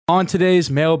On today's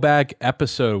Mailbag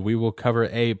episode, we will cover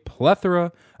a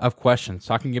plethora of questions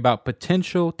talking about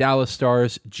potential Dallas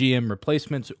Stars GM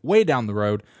replacements way down the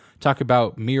road, talk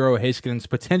about Miro Heiskanen's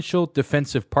potential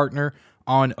defensive partner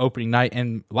on opening night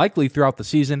and likely throughout the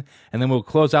season, and then we'll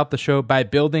close out the show by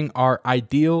building our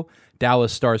ideal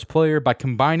Dallas Stars player by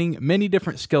combining many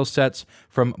different skill sets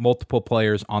from multiple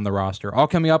players on the roster. All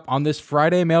coming up on this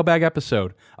Friday Mailbag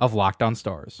episode of Locked On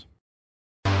Stars.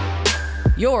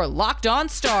 Your Locked On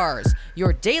Stars,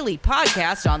 your daily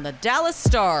podcast on the Dallas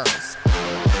Stars.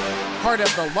 Part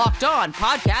of the Locked On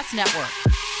Podcast Network.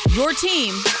 Your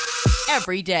team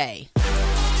every day.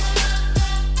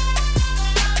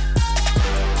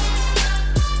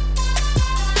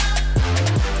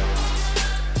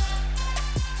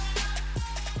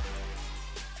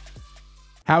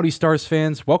 Howdy, Stars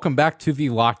fans. Welcome back to the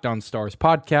Locked On Stars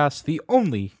podcast, the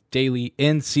only daily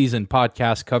in-season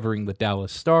podcast covering the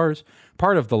Dallas Stars,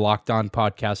 part of the Locked On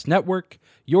Podcast Network,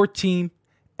 your team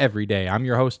every day. I'm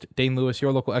your host, Dane Lewis,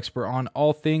 your local expert on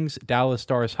all things Dallas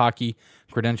Stars hockey,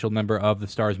 credentialed member of the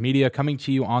Stars Media, coming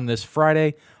to you on this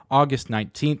Friday, August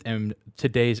 19th, and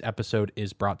today's episode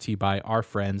is brought to you by our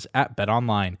friends at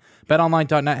BetOnline.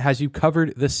 BetOnline.net has you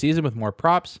covered this season with more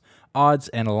props, odds,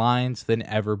 and lines than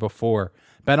ever before.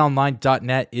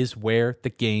 BetOnline.net is where the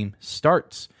game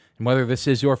starts. And whether this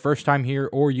is your first time here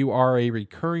or you are a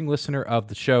recurring listener of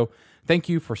the show, thank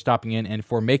you for stopping in and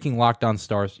for making Locked On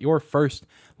Stars your first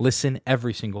listen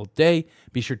every single day.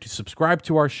 Be sure to subscribe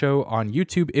to our show on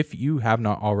YouTube if you have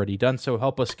not already done so.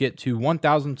 Help us get to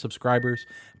 1,000 subscribers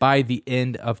by the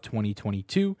end of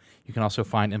 2022. You can also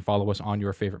find and follow us on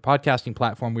your favorite podcasting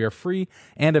platform. We are free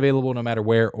and available no matter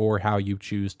where or how you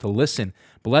choose to listen.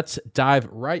 But let's dive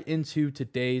right into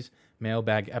today's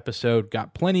Mailbag episode.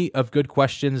 Got plenty of good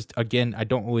questions. Again, I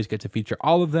don't always get to feature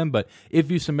all of them, but if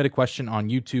you submit a question on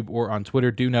YouTube or on Twitter,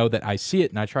 do know that I see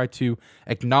it and I try to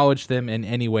acknowledge them in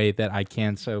any way that I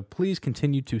can. So please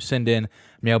continue to send in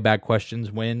mailbag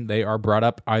questions when they are brought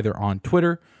up either on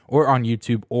Twitter or on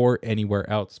YouTube or anywhere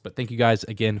else. But thank you guys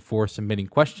again for submitting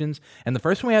questions. And the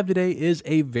first one we have today is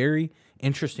a very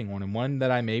interesting one, and one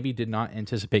that I maybe did not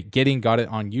anticipate getting. Got it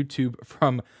on YouTube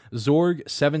from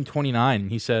Zorg729.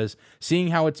 He says, seeing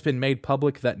how it's been made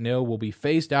public that Nill will be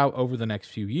phased out over the next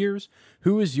few years,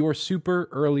 who is your super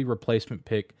early replacement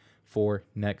pick for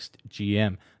next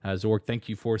GM? Zorg, thank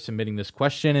you for submitting this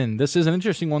question. And this is an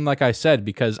interesting one, like I said,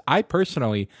 because I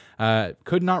personally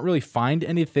could not really find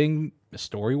anything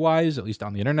story-wise, at least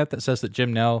on the internet, that says that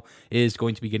Jim Nill is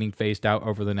going to be getting phased out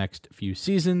over the next few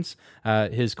seasons.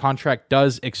 His contract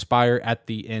does expire at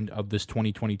the end of this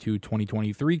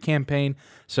 2022-2023 campaign,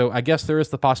 so I guess there is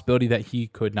the possibility that he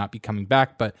could not be coming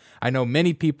back, but I know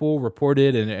many people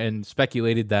reported and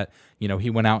speculated that, you know, he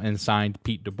went out and signed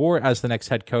Pete DeBoer as the next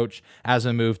head coach as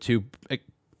a move to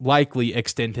likely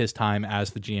extend his time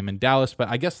as the GM in Dallas, but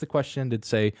I guess the question did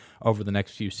say over the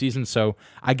next few seasons, so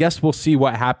I guess we'll see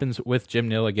what happens with Jim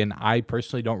Nill. Again, I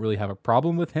personally don't really have a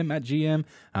problem with him at GM.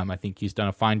 I think he's done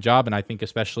a fine job, and I think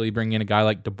especially bringing in a guy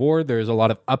like DeBoer, there's a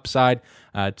lot of upside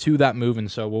to that move,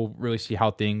 and so we'll really see how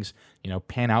things, you know,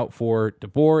 pan out for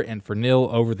DeBoer and for Nill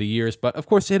over the years, but of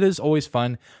course it is always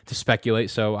fun to speculate,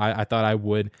 so I thought I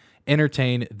would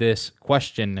entertain this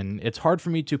question. And it's hard for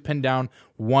me to pin down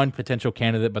one potential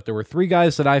candidate, but there were three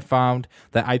guys that I found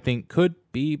that I think could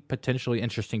be potentially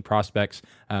interesting prospects,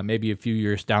 maybe a few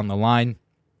years down the line,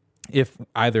 if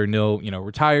either Nill, you know,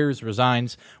 retires,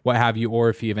 resigns, what have you, or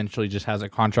if he eventually just has a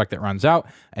contract that runs out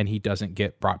and he doesn't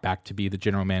get brought back to be the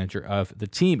general manager of the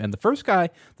team. And the first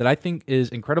guy that I think is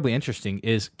incredibly interesting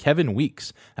is Kevin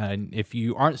Weeks. And if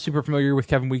you aren't super familiar with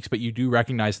Kevin Weeks, but you do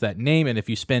recognize that name, and if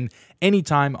you spend any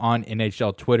time on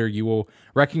NHL Twitter, you will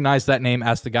recognize that name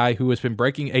as the guy who has been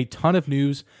breaking a ton of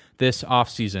news this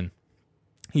offseason.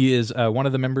 He is one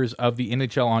of the members of the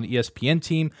NHL on ESPN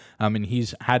team, and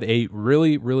he's had a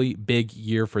really, really big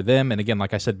year for them. And again,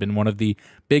 like I said, been one of the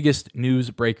biggest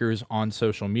news breakers on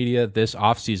social media this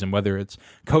offseason, whether it's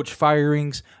coach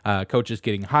firings, coaches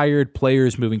getting hired,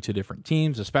 players moving to different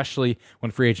teams, especially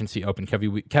when free agency opened.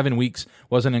 Kevin Weeks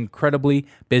was an incredibly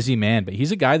busy man, but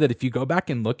he's a guy that if you go back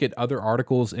and look at other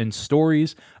articles and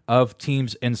stories of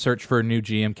teams in search for a new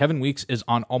GM, Kevin Weeks is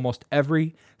on almost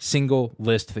every single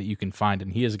list that you can find,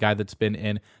 and he is a guy that's been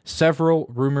in several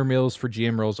rumor mills for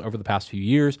GM roles over the past few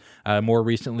years, more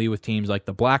recently with teams like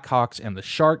the Blackhawks and the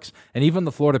Sharks, and even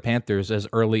the Florida Panthers as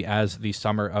early as the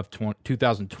summer of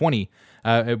 2020.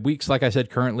 Weeks, like I said,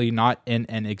 currently not in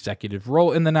an executive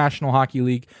role in the National Hockey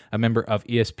League, a member of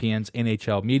ESPN's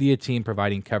NHL media team,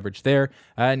 providing coverage there.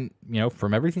 And, you know,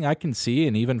 from everything I can see,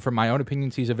 and even from my own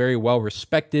opinions, he's a very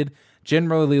well-respected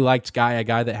generally liked guy, a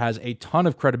guy that has a ton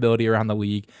of credibility around the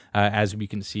league, as we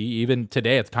can see even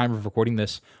today at the time of recording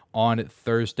this on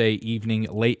Thursday evening,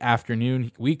 late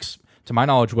afternoon. Weeks, to my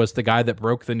knowledge, was the guy that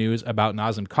broke the news about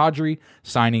Nazem Kadri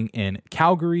signing in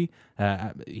Calgary.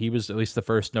 He was at least the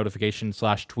first notification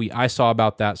 / tweet I saw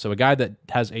about that. So a guy that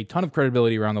has a ton of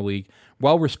credibility around the league,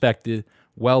 well-respected,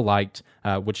 well-liked,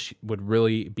 which would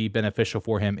really be beneficial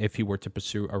for him if he were to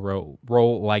pursue a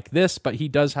role like this. But he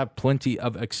does have plenty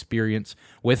of experience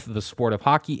with the sport of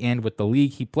hockey and with the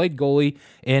league. He played goalie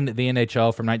in the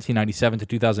NHL from 1997 to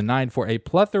 2009 for a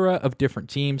plethora of different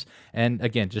teams. And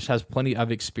again, just has plenty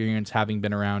of experience having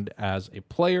been around as a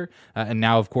player. And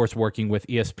now, of course, working with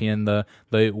ESPN, the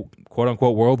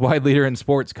quote-unquote worldwide leader in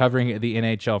sports, covering the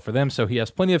NHL for them. So he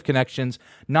has plenty of connections.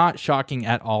 Not shocking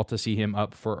at all to see him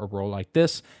up for a role like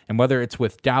this. And whether it's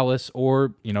with Dallas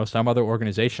or, some other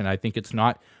organization, I think it's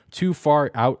not too far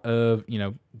out of,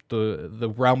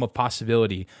 the realm of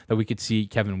possibility that we could see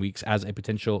Kevin Weeks as a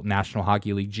potential National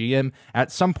Hockey League GM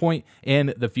at some point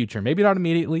in the future. Maybe not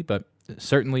immediately, but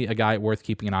certainly a guy worth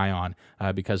keeping an eye on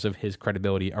because of his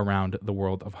credibility around the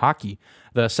world of hockey.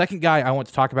 The second guy I want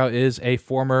to talk about is a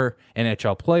former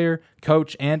NHL player,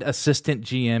 coach, and assistant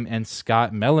GM, and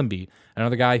Scott Mellanby,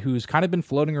 another guy who's kind of been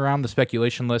floating around the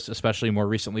speculation list, especially more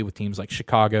recently with teams like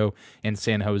Chicago and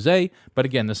San Jose. But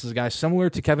again, this is a guy similar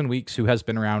to Kevin Weeks who has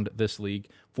been around this league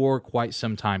for quite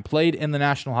some time. Played in the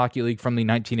National Hockey League from the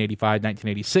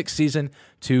 1985-1986 season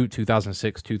to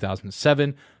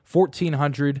 2006-2007,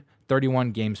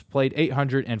 1,431 games played,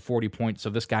 840 points. So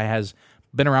this guy has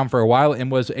been around for a while and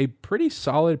was a pretty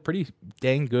solid, pretty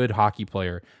dang good hockey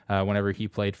player whenever he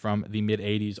played from the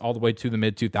mid-'80s all the way to the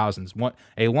mid-2000s.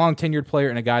 A long-tenured player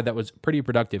and a guy that was pretty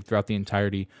productive throughout the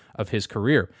entirety of his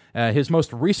career. His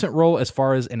most recent role as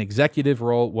far as an executive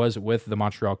role was with the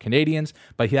Montreal Canadiens,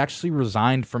 but he actually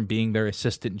resigned from being their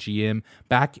assistant GM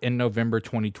back in November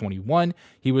 2021.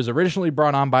 He was originally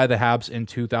brought on by the Habs in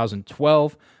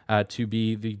 2012 to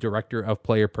be the director of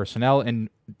player personnel, and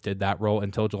did that role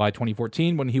until July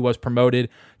 2014 when he was promoted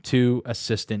to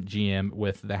assistant GM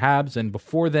with the Habs. And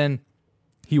before then,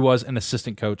 he was an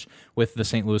assistant coach with the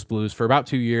St. Louis Blues for about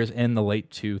 2 years in the late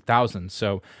 2000s.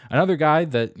 So another guy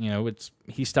that,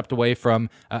 he stepped away from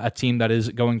a team that is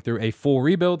going through a full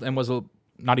rebuild and was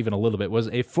not even a little bit, was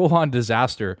a full-on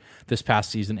disaster this past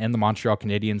season in the Montreal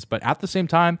Canadiens. But at the same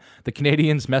time, the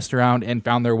Canadiens messed around and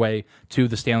found their way to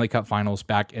the Stanley Cup Finals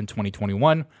back in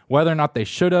 2021. Whether or not they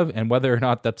should have, and whether or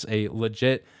not that's a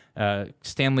legit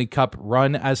Stanley Cup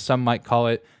run, as some might call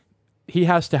it, he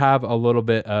has to have a little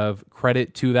bit of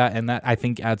credit to that, and that I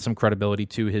think adds some credibility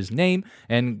to his name,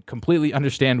 and completely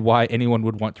understand why anyone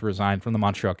would want to resign from the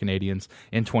Montreal Canadiens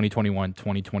in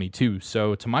 2021-2022.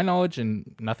 So to my knowledge,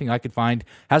 and nothing I could find,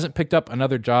 hasn't picked up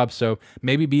another job, so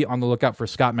maybe be on the lookout for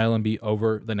Scott Mellanby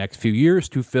over the next few years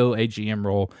to fill a GM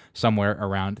role somewhere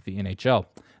around the NHL.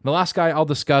 The last guy I'll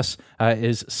discuss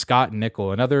is Scott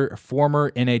Nichol, another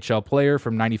former NHL player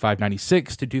from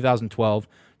 95-96 to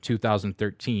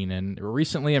 2012-2013. And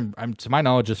recently, to my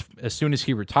knowledge, as soon as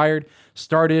he retired,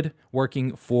 started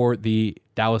working for the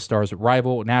Dallas Stars'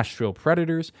 rival Nashville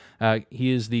Predators.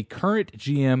 He is the current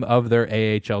GM of their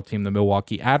AHL team, the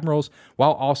Milwaukee Admirals,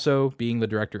 while also being the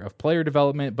director of player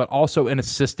development, but also an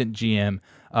assistant GM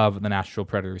of the Nashville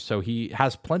Predators. So he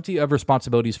has plenty of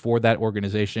responsibilities for that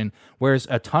organization, wears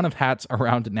a ton of hats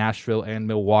around Nashville and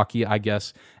Milwaukee, I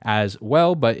guess, as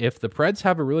well. But if the Preds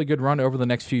have a really good run over the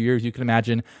next few years, you can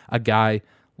imagine a guy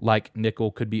like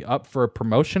Nichol could be up for a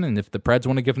promotion, and if the Preds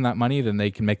want to give him that money, then they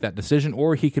can make that decision,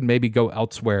 or he could maybe go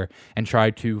elsewhere and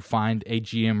try to find a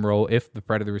GM role if the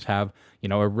Predators have,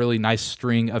 a really nice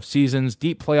string of seasons,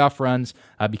 deep playoff runs,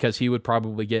 because he would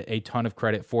probably get a ton of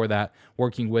credit for that,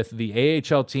 working with the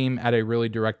AHL team at a really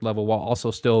direct level while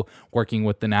also still working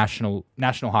with the National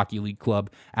Hockey League club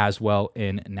as well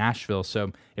in Nashville.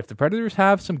 So if the Predators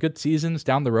have some good seasons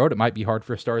down the road, it might be hard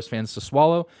for Stars fans to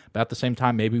swallow, but at the same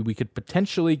time, maybe we could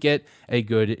potentially get a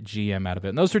good GM out of it.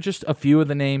 And those are just a few of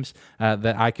the names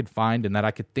that I could find and that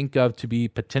I could think of to be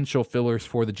potential fillers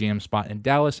for the GM spot in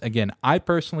Dallas. Again, I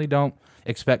personally don't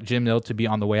expect Jim Nill to be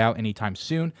on the way out anytime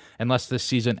soon, unless this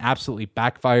season absolutely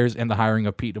backfires and the hiring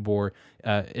of Pete DeBoer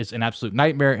is an absolute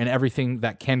nightmare, and everything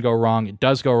that can go wrong, it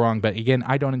does go wrong. But again,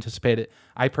 I don't anticipate it.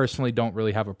 I personally don't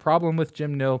really have a problem with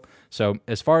Jim Nill. So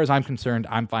as far as I'm concerned,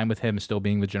 I'm fine with him still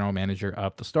being the general manager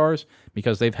of the Stars,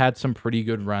 because they've had some pretty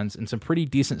good runs and some pretty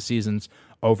decent seasons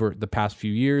over the past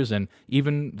few years. And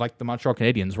even like the Montreal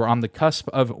Canadiens were on the cusp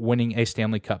of winning a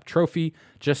Stanley Cup trophy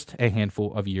just a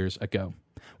handful of years ago.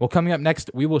 Well, coming up next,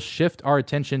 we will shift our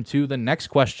attention to the next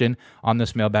question on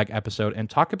this mailbag episode and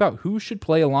talk about who should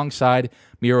play alongside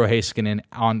Miro Heiskanen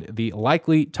on the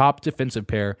likely top defensive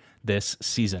pair this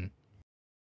season.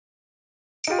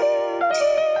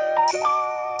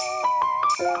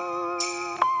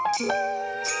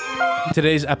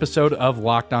 Today's episode of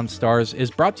Locked On Stars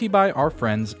is brought to you by our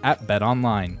friends at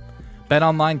BetOnline.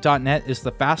 BetOnline.net is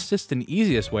the fastest and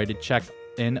easiest way to check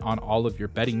in on all of your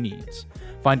betting needs.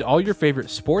 Find all your favorite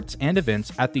sports and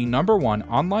events at the #1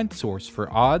 online source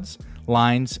for odds,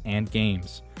 lines, and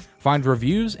games. Find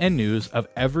reviews and news of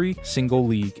every single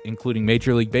league, including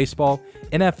Major League Baseball,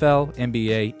 NFL,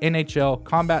 NBA, NHL,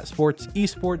 combat sports,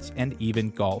 esports, and even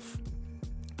golf.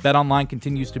 BetOnline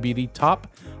continues to be the top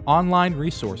online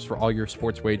resource for all your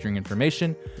sports wagering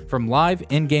information. From live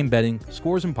in-game betting,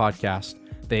 scores, and podcasts,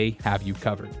 they have you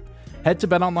covered. Head to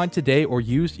BetOnline today or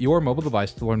use your mobile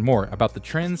device to learn more about the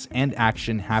trends and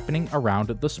action happening around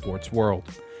the sports world.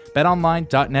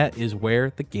 BetOnline.net is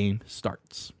where the game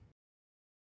starts.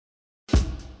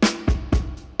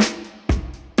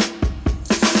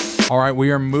 All right,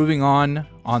 we are moving on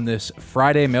this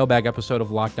Friday mailbag episode of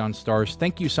Locked On Stars.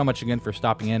 Thank you so much again for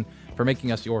stopping in, for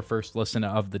making us your first listen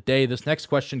of the day. This next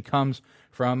question comes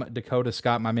from Dakota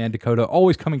Scott, my man Dakota,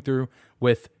 always coming through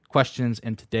with questions,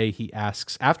 and today he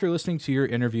asks, after listening to your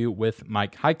interview with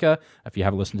Mike Heika, if you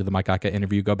haven't listened to the Mike Heika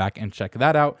interview, go back and check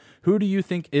that out. Who do you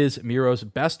think is Miro's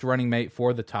best running mate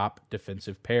for the top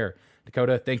defensive pair?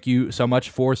 Dakota, thank you so much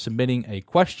for submitting a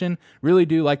question. Really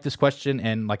do like this question,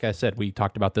 and like I said, we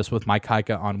talked about this with Mike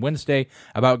Heika on Wednesday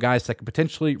about guys that could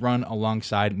potentially run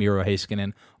alongside Miro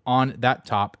Heiskanen on that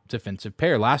top defensive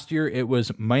pair. Last year, it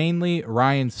was mainly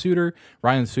Ryan Suter.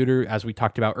 Ryan Suter, as we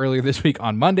talked about earlier this week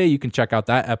on Monday, you can check out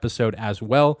that episode as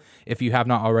well if you have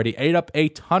not already. Ate up a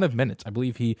ton of minutes. I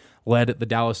believe he led the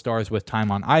Dallas Stars with time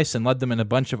on ice and led them in a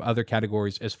bunch of other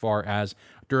categories as far as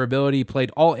durability, played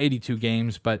all 82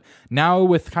 games, but now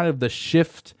with kind of the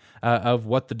shift of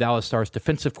what the Dallas Stars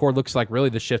defensive core looks like, really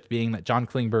the shift being that John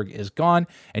Klingberg is gone,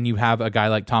 and you have a guy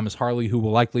like Thomas Harley who will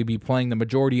likely be playing the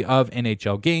majority of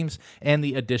NHL games, and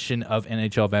the addition of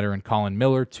NHL veteran Colin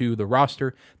Miller to the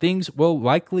roster. Things will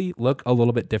likely look a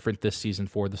little bit different this season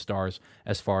for the Stars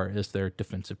as far as their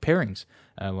defensive pairings.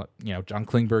 John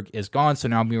Klingberg is gone, so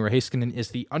now Miro Heiskanen is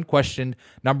the unquestioned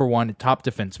 #1 top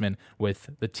defenseman with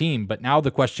the team. But now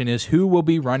the question is, who will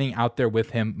be running out there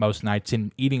with him most nights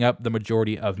and eating up the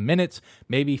majority of minutes,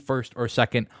 maybe first or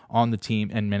second on the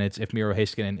team in minutes if Miro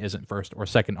Heiskanen isn't first or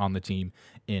second on the team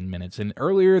in minutes. And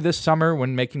earlier this summer,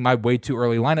 when making my way too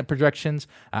early lineup projections,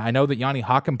 I know that Jani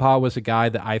Hakanpää was a guy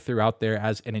that I threw out there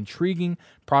as an intriguing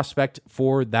prospect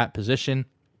for that position,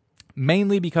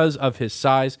 mainly because of his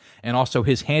size and also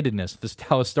his handedness. This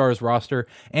Dallas Stars roster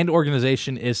and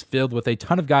organization is filled with a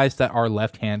ton of guys that are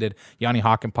left-handed. Jani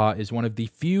Hakanpää is one of the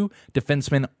few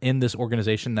defensemen in this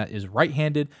organization that is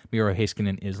right-handed. Miro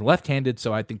Heiskanen is left-handed,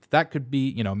 so I think that could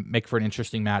be, make for an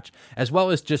interesting match, as well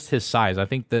as just his size. I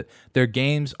think that their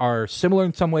games are similar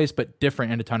in some ways, but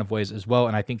different in a ton of ways as well,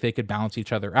 and I think they could balance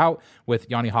each other out, with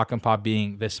Jani Hakanpää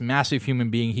being this massive human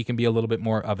being. He can be a little bit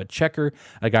more of a checker,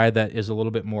 a guy that is a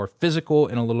little bit more physical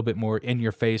and a little bit more in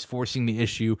your face, forcing the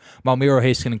issue, while Miro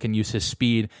Heiskanen can use his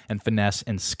speed and finesse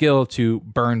and skill to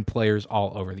burn players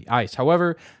all over the ice.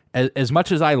 However, as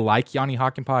much as I like Jani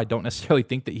Hakanpää, I don't necessarily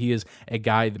think that he is a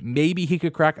guy that maybe he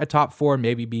could crack a top 4,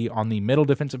 maybe be on the middle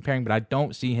defensive pairing, but I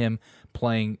don't see him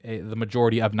playing the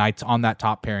majority of nights on that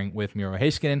top pairing with Miro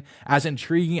Heiskanen. As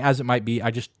intriguing as it might be, I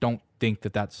just don't think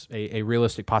that that's a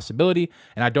realistic possibility,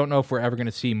 and I don't know if we're ever going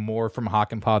to see more from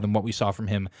Hakanpää than what we saw from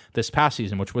him this past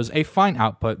season, which was a fine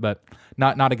output, but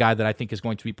not a guy that I think is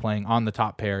going to be playing on the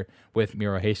top pair with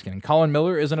Miro Heiskanen. Colin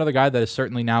Miller is another guy that is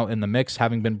certainly now in the mix,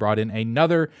 having been brought in,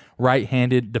 another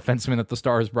right-handed defenseman that the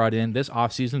Stars brought in this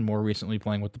offseason, more recently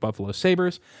playing with the Buffalo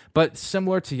Sabres, but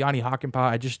similar to Jani Hakanpää,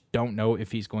 I just don't know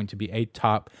if he's going to be a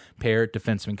top pair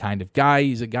defenseman kind of guy.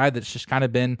 He's a guy that's just kind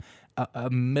of been a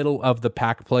middle of the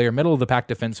pack player, middle of the pack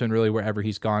defenseman, really, wherever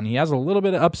he's gone. He has a little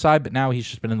bit of upside, but now he's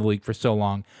just been in the league for so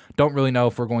long. Don't really know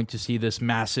if we're going to see this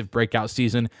massive breakout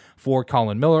season for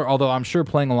Colin Miller, although I'm sure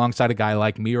playing alongside a guy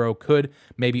like Miro could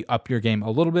maybe up your game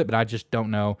a little bit, but I just don't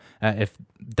know if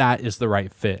that is the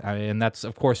right fit. And that's,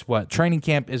 of course, what training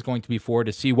camp is going to be for,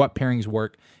 to see what pairings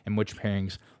work and which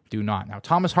pairings do not. Now,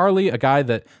 Thomas Harley, a guy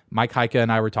that Mike Heika and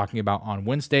I were talking about on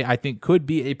Wednesday, I think could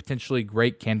be a potentially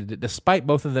great candidate, despite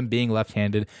both of them being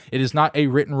left-handed. It is not a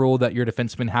written rule that your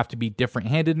defensemen have to be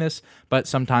different-handedness, but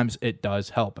sometimes it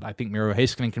does help. But I think Miro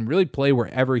Heiskanen can really play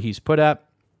wherever he's put at.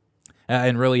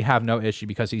 and really have no issue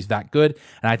because he's that good.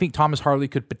 And I think Thomas Harley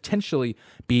could potentially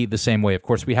be the same way. Of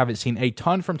course, we haven't seen a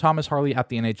ton from Thomas Harley at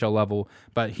the NHL level,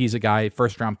 but he's a guy,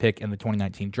 first-round pick in the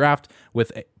 2019 draft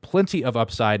with plenty of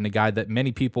upside and a guy that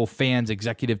many people, fans,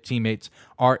 executive teammates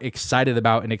are excited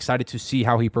about and excited to see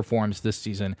how he performs this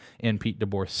season in Pete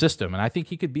DeBoer's system. And I think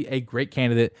he could be a great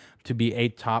candidate to be a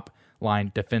top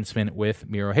line defenseman with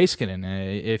Miro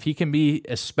Heiskanen. If he can be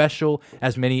as special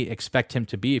as many expect him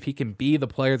to be, if he can be the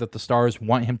player that the Stars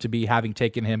want him to be, having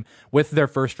taken him with their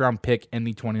first-round pick in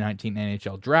the 2019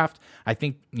 NHL draft, I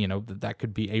think, that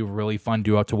could be a really fun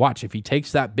duo to watch. If he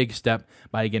takes that big step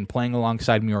by, again, playing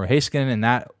alongside Miro Heiskanen and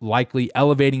that likely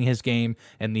elevating his game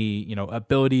and the,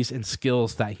 abilities and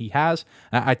skills that he has,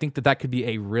 I think that could be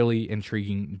a really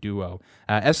intriguing duo.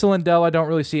 Esa Lindell, I don't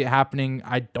really see it happening.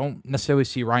 I don't necessarily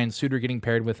see Ryan Suter getting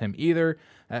paired with him either.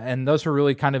 And those are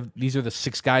really these are the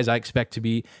 6 guys I expect to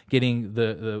be getting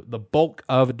the bulk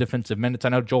of defensive minutes. I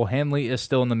know Joel Hanley is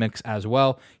still in the mix as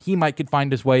well. He could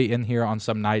find his way in here on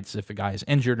some nights if a guy is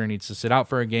injured or needs to sit out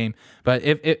for a game. But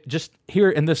if it just here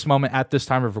in this moment at this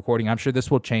time of recording, I'm sure this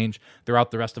will change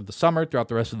throughout the rest of the summer, throughout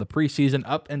the rest of the preseason,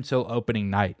 up until opening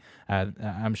night.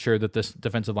 I'm sure that this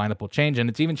defensive lineup will change, and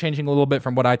it's even changing a little bit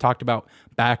from what I talked about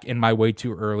back in my way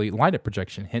too early lineup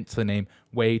projection, hence the name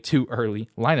way too early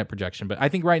lineup projection. But I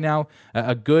think right now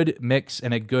a good mix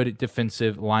and a good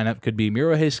defensive lineup could be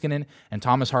Miro Heiskanen and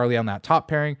Thomas Harley on that top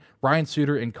pairing, Ryan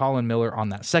Suter and Colin Miller on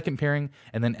that second pairing,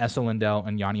 and then Esa Lindell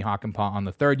and Yanni Hakanpää on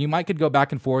the third. You could go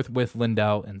back and forth with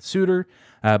Lindell and Suter.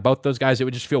 Both those guys, it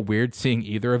would just feel weird seeing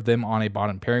either of them on a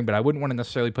bottom pairing, but I wouldn't want to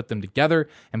necessarily put them together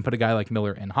and put a guy like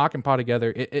Miller and Hakanpää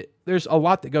together. There's a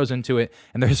lot that goes into it,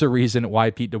 and there's a reason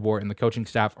why Pete DeBoer and the coaching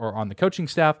staff are on the coaching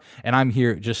staff, and I'm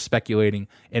here just speculating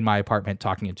in my apartment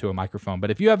talking into a microphone.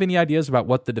 But if you have any ideas about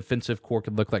what the defensive core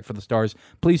could look like for the Stars,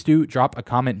 please do drop a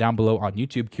comment down below on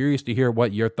YouTube. Curious to hear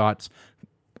what your thoughts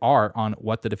are on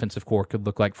what the defensive core could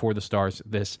look like for the Stars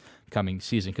this coming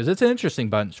season, because it's an interesting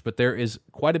bunch, but there is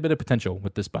quite a bit of potential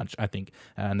with this bunch, I think,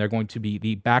 and they're going to be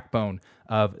the backbone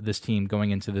of this team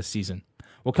going into this season.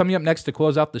 Well, coming up next to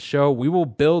close out the show, we will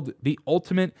build the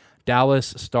ultimate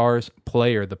Dallas Stars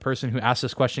player. The person who asked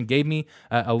this question gave me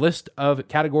a list of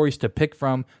categories to pick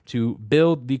from to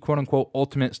build the quote-unquote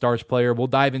ultimate Stars player. We'll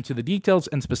dive into the details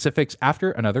and specifics after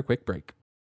another quick break.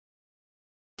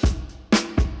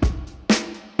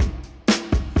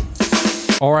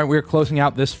 All right, we're closing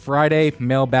out this Friday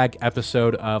mailbag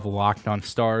episode of Locked on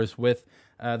Stars with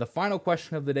the final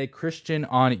question of the day. Christian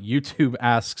on YouTube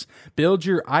asks, build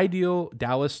your ideal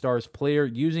Dallas Stars player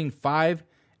using 5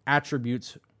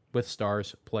 attributes with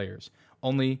Stars players.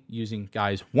 Only using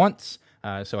guys once,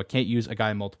 so I can't use a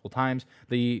guy multiple times.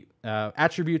 The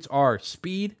attributes are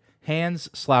speed,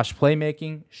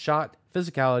 hands/playmaking, shot,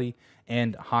 physicality,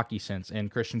 and hockey sense.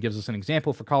 And Christian gives us an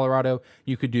example for Colorado.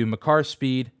 You could do Makar's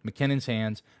speed, McKinnon's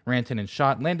hands, Rantanen's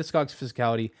shot, Landeskog's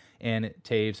physicality, and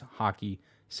Taves' hockey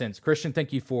sense. Christian,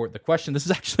 thank you for the question. This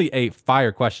is actually a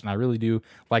fire question. I really do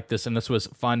like this, and this was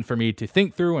fun for me to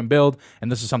think through and build, and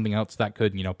this is something else that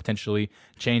could, potentially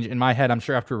change in my head. I'm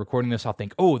sure after recording this, I'll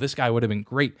think, oh, this guy would have been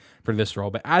great for this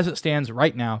role. But as it stands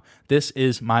right now, this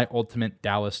is my ultimate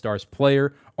Dallas Stars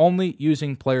player, only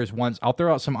using players once. I'll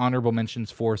throw out some honorable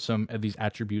mentions for some of these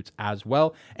attributes as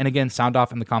well. And again, sound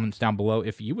off in the comments down below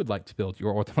if you would like to build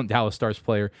your ultimate Dallas Stars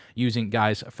player using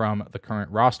guys from the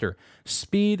current roster.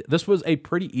 Speed, this was a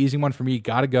pretty easy one for me.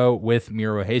 Got to go with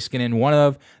Miro Heiskanen, one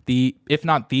of the, if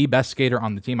not the best skater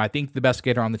on the team. I think the best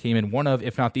skater on the team, and one of,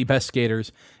 if not the best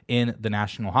skaters in the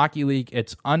National Hockey League.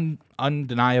 It's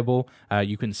undeniable.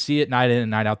 You can see it night in and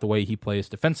night out the way he plays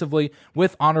defensively,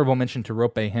 with honorable mention to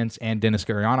Rope Hintz and Dennis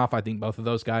Gurianov. I think both of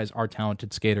those guys are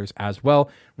talented skaters as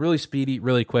well. Really speedy,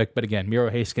 really quick, but again,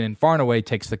 Miro Heiskanen far and away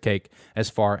takes the cake as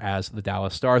far as the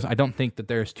Dallas Stars. I don't think that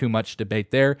there's too much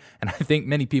debate there, and I think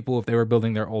many people, if they were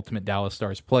building their ultimate Dallas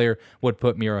Stars player, would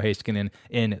put Miro Heiskanen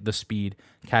in the speed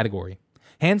category.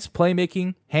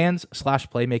 Hands/playmaking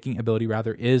ability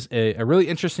is a really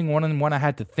interesting one, and one I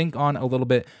had to think on a little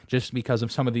bit just because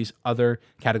of some of these other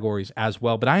categories as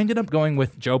well. But I ended up going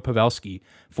with Joe Pavelski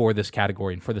for this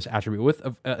category and for this attribute, with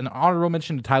an honorable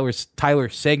mention to Tyler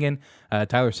Seguin.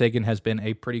 Tyler Seguin has been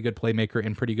a pretty good playmaker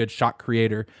and pretty good shot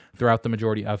creator throughout the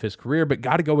majority of his career, but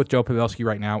got to go with Joe Pavelski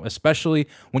right now, especially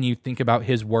when you think about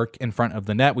his work in front of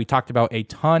the net. We talked about a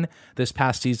ton this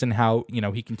past season how,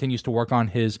 he continues to work on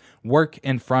his work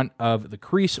in front of the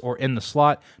crease or in the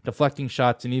slot, deflecting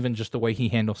shots, and even just the way he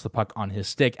handles the puck on his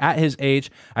stick. At his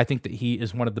age, I think that he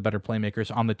is one of the better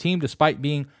playmakers on the team, despite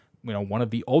being, one of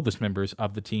the oldest members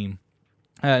of the team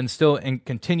and still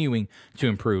continuing to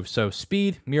improve. So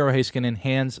speed, Miro Heiskanen,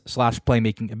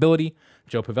 hands/playmaking ability,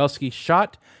 Joe Pavelski,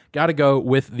 shot. Got to go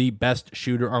with the best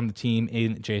shooter on the team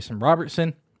in Jason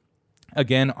Robertson.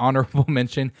 Again, honorable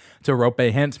mention to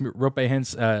Roope Hintz. Roope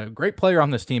Hintz, great player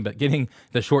on this team, but getting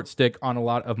the short stick on a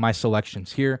lot of my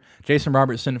selections here. Jason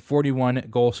Robertson, 41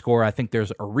 goal scorer. I think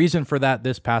there's a reason for that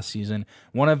this past season.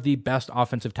 One of the best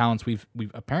offensive talents we've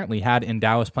apparently had in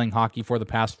Dallas playing hockey for the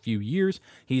past few years.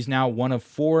 He's now one of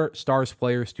 4 Stars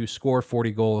players to score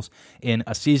 40 goals in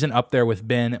a season, up there with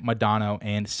Ben, Modano,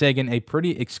 and Seguin, a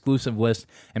pretty exclusive list,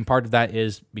 and part of that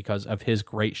is because of his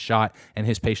great shot and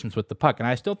his patience with the puck. And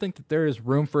I still think that there is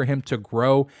room for him to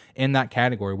grow in that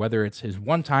category, whether it's his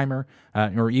one-timer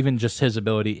or even just his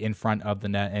ability in front of the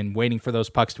net and waiting for those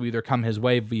pucks to either come his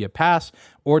way via pass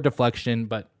or deflection.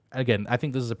 But again, I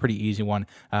think this is a pretty easy one.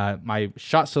 My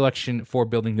shot selection for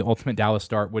building the ultimate Dallas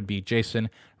Star would be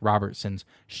Jason Robertson's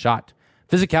shot.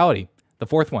 Physicality, the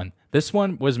fourth one. This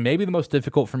one was maybe the most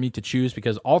difficult for me to choose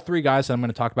because all 3 guys that I'm going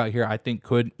to talk about here I think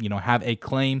could, have a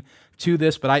claim to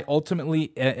this, but I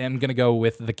ultimately am going to go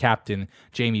with the captain,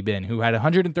 Jamie Benn, who had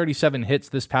 137 hits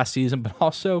this past season, but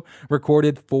also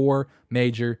recorded 4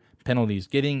 major penalties,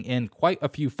 getting in quite a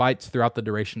few fights throughout the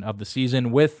duration of the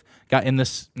season. Got in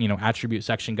this, attribute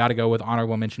section, got to go with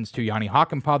honorable mentions to Yanni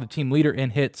Hakanpää, the team leader in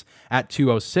hits at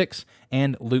 206,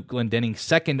 and Luke Glendening,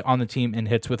 second on the team in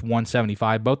hits with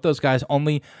 175. Both those guys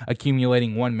only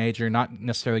accumulating 1 major, not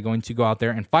necessarily going to go out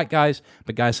there and fight guys,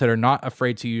 but guys that are not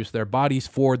afraid to use their bodies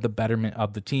for the betterment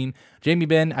of the team. Jamie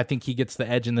Benn, I think he gets the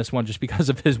edge in this one just because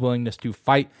of his willingness to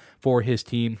fight for his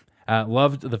team.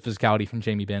 Loved the physicality from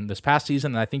Jamie Benn this past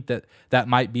season, and I think that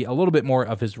might be a little bit more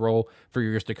of his role for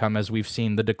years to come as we've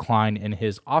seen the decline in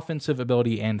his offensive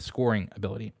ability and scoring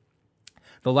ability.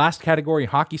 The last category,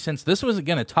 hockey sense. This was,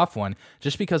 again, a tough one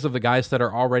just because of the guys that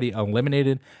are already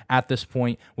eliminated at this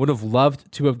point. Would have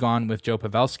loved to have gone with Joe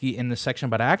Pavelski in this section,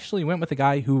 but I actually went with a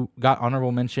guy who got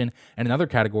honorable mention in another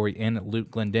category in Luke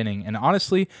Glendening. And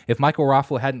honestly, if Michael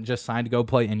Raffl hadn't just signed to go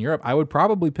play in Europe, I would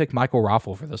probably pick Michael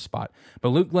Raffl for this spot. But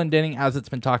Luke Glendening, as it's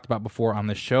been talked about before on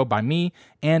this show by me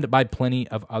and by plenty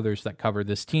of others that cover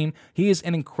this team, he is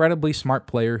an incredibly smart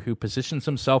player who positions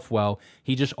himself well.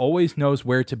 He just always knows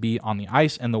where to be on the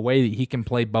ice, and the way that he can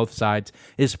play both sides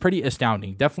is pretty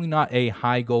astounding. Definitely not a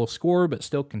high goal scorer, but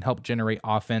still can help generate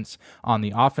offense on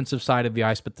the offensive side of the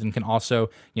ice, but then can also,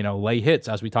 lay hits,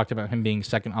 as we talked about him being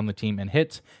second on the team in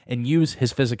hits, and use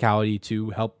his physicality to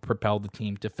help propel the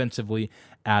team defensively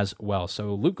as well.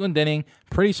 So Luke Glendening,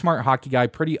 pretty smart hockey guy,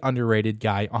 pretty underrated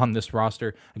guy on this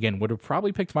roster. Again, would have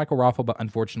probably picked Michael Raffl, but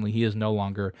unfortunately he is no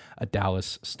longer a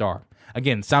Dallas Star.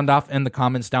 Again, sound off in the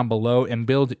comments down below and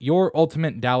build your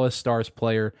ultimate Dallas Stars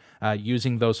player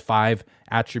using those 5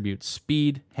 attributes: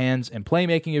 speed, hands, and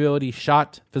playmaking ability,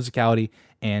 shot, physicality,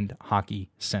 and hockey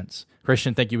sense.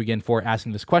 Christian, thank you again for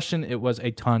asking this question. It was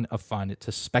a ton of fun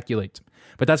to speculate.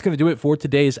 But that's going to do it for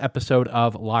today's episode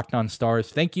of Locked On Stars.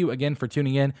 Thank you again for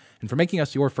tuning in and for making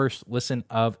us your first listen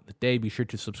of the day. Be sure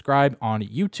to subscribe on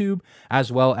YouTube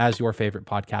as well as your favorite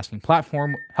podcasting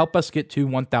platform. Help us get to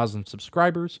 1,000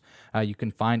 subscribers. You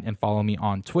can find and follow me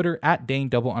on Twitter at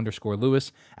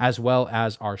Dane_Lewis, as well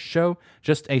as our show.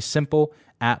 Just a simple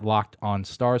at Locked On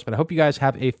Stars. But I hope you guys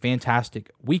have a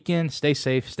fantastic weekend. Stay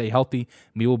safe, stay healthy.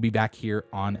 We will be back here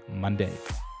on Monday.